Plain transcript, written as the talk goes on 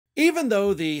Even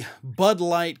though the Bud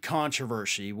Light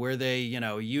controversy, where they,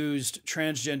 used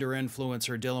transgender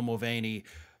influencer Dylan Mulvaney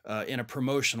in a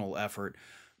promotional effort,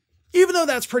 even though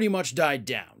that's pretty much died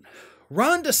down,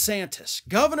 Ron DeSantis,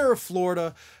 governor of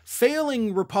Florida,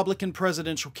 failing Republican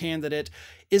presidential candidate,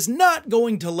 is not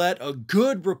going to let a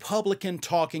good Republican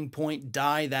talking point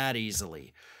die that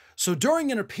easily. So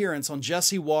during an appearance on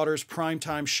Jesse Waters'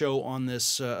 primetime show on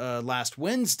this last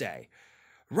Wednesday,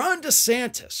 Ron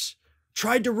DeSantis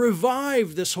tried to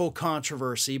revive this whole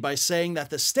controversy by saying that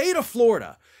the state of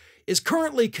Florida is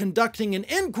currently conducting an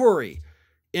inquiry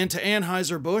into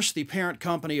Anheuser Busch, the parent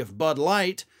company of Bud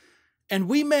Light, and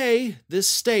we may, this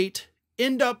state,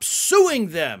 end up suing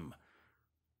them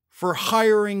for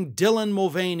hiring Dylan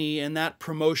Mulvaney in that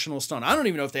promotional stunt. I don't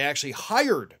even know if they actually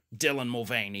hired Dylan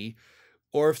Mulvaney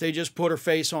or if they just put her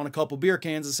face on a couple beer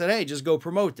cans and said, hey, just go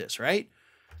promote this, right?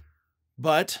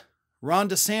 But Ron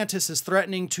DeSantis is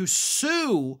threatening to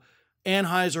sue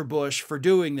Anheuser Busch for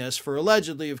doing this, for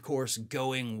allegedly, of course,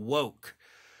 going woke.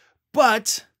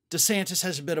 But DeSantis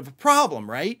has a bit of a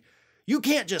problem, right? You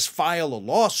can't just file a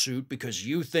lawsuit because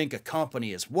you think a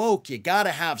company is woke. You got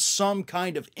to have some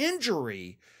kind of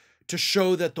injury to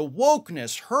show that the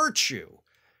wokeness hurts you.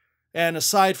 And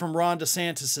aside from Ron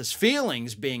DeSantis'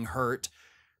 feelings being hurt,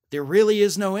 there really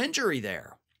is no injury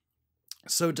there.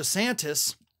 So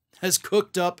DeSantis has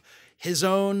cooked up his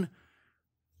own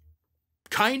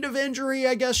kind of injury,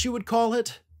 I guess you would call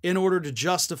it, in order to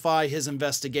justify his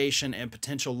investigation and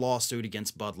potential lawsuit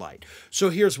against Bud Light. So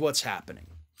here's what's happening.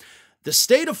 The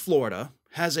state of Florida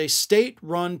has a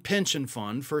state-run pension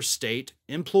fund for state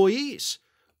employees,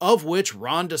 of which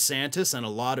Ron DeSantis and a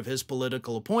lot of his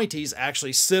political appointees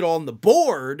actually sit on the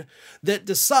board that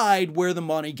decide where the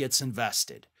money gets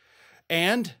invested.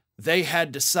 And they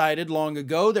had decided long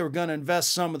ago they were going to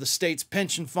invest some of the state's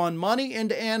pension fund money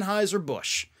into Anheuser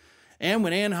Busch. And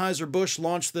when Anheuser Busch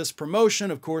launched this promotion,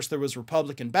 of course, there was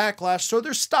Republican backlash, so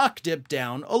their stock dipped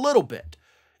down a little bit.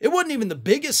 It wasn't even the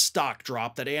biggest stock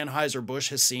drop that Anheuser Busch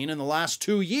has seen in the last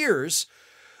 2 years,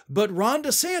 but Ron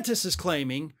DeSantis is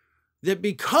claiming that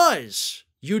because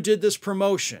you did this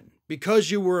promotion,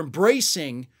 because you were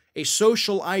embracing a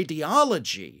social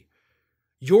ideology,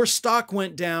 your stock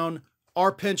went down,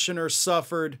 our pensioners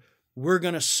suffered, we're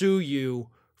going to sue you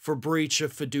for breach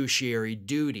of fiduciary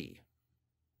duty.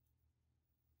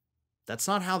 That's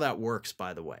not how that works,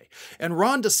 by the way. And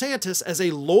Ron DeSantis, as a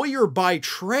lawyer by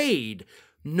trade,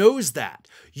 knows that.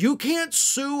 You can't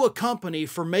sue a company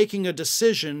for making a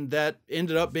decision that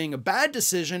ended up being a bad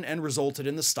decision and resulted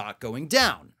in the stock going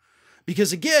down.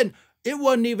 Because again, it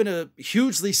wasn't even a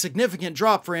hugely significant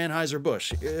drop for Anheuser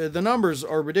Busch. The numbers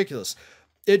are ridiculous.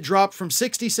 It dropped from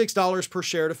 $66 per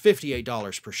share to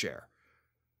 $58 per share.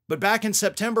 But back in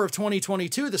September of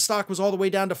 2022, the stock was all the way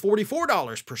down to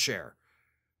 $44 per share.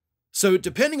 So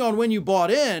depending on when you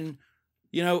bought in,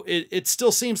 it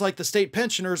still seems like the state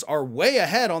pensioners are way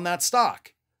ahead on that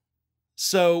stock.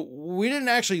 So we didn't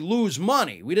actually lose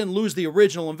money. We didn't lose the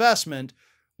original investment.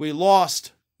 We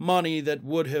lost money that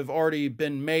would have already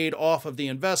been made off of the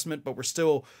investment, but we're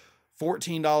still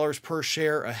 $14 per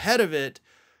share ahead of it.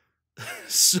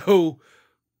 So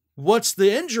what's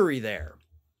the injury there?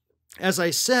 As I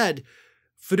said,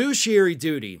 fiduciary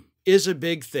duty is a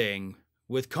big thing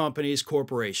with companies,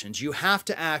 corporations. You have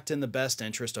to act in the best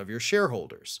interest of your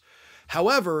shareholders.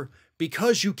 However,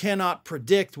 because you cannot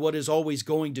predict what is always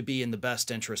going to be in the best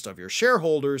interest of your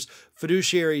shareholders,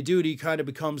 fiduciary duty kind of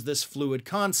becomes this fluid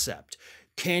concept.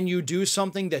 Can you do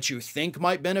something that you think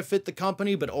might benefit the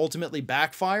company but ultimately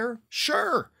backfire?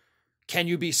 Sure. Can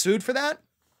you be sued for that?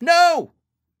 No.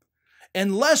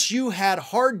 Unless you had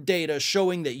hard data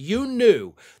showing that you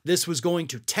knew this was going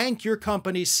to tank your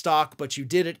company's stock, but you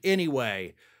did it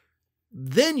anyway,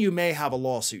 then you may have a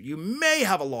lawsuit. You may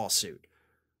have a lawsuit.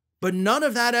 But none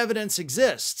of that evidence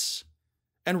exists.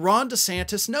 And Ron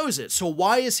DeSantis knows it. So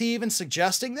why is he even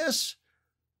suggesting this?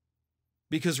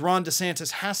 Because Ron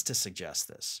DeSantis has to suggest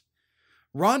this.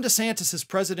 Ron DeSantis'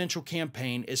 presidential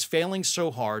campaign is failing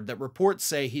so hard that reports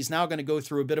say he's now going to go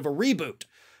through a bit of a reboot.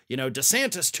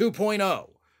 DeSantis 2.0.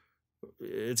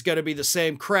 It's going to be the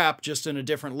same crap, just in a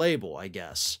different label, I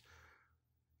guess.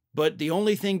 But the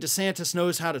only thing DeSantis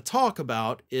knows how to talk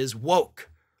about is woke.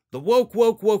 The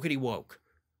wokety woke.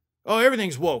 Oh,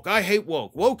 everything's woke. I hate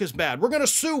woke. Woke is bad. We're going to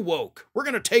sue woke. We're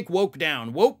going to take woke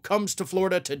down. Woke comes to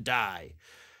Florida to die.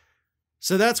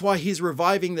 So that's why he's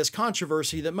reviving this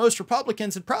controversy that most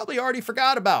Republicans had probably already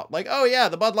forgot about. Like, oh yeah,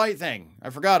 the Bud Light thing. I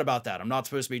forgot about that. I'm not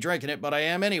supposed to be drinking it, but I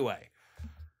am anyway.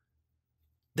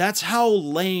 That's how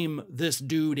lame this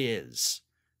dude is.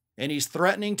 And he's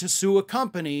threatening to sue a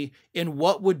company in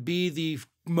what would be the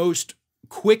most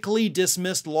quickly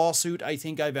dismissed lawsuit I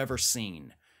think I've ever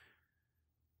seen.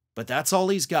 But that's all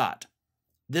he's got.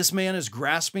 This man is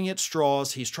grasping at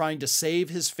straws. He's trying to save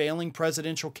his failing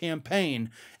presidential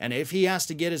campaign, and if he has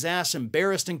to get his ass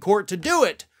embarrassed in court to do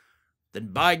it, then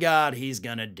by God, he's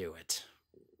gonna do it.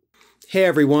 Hey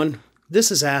everyone,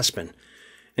 this is Aspen.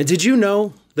 And did you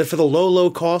know that for the low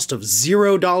cost of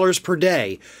 $0 per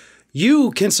day,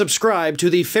 you can subscribe to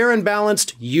the Fair and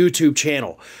Balanced YouTube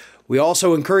channel? We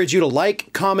also encourage you to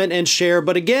like, comment, and share,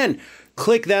 but again,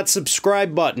 click that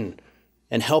subscribe button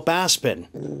and help Aspen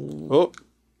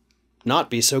not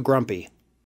be so grumpy.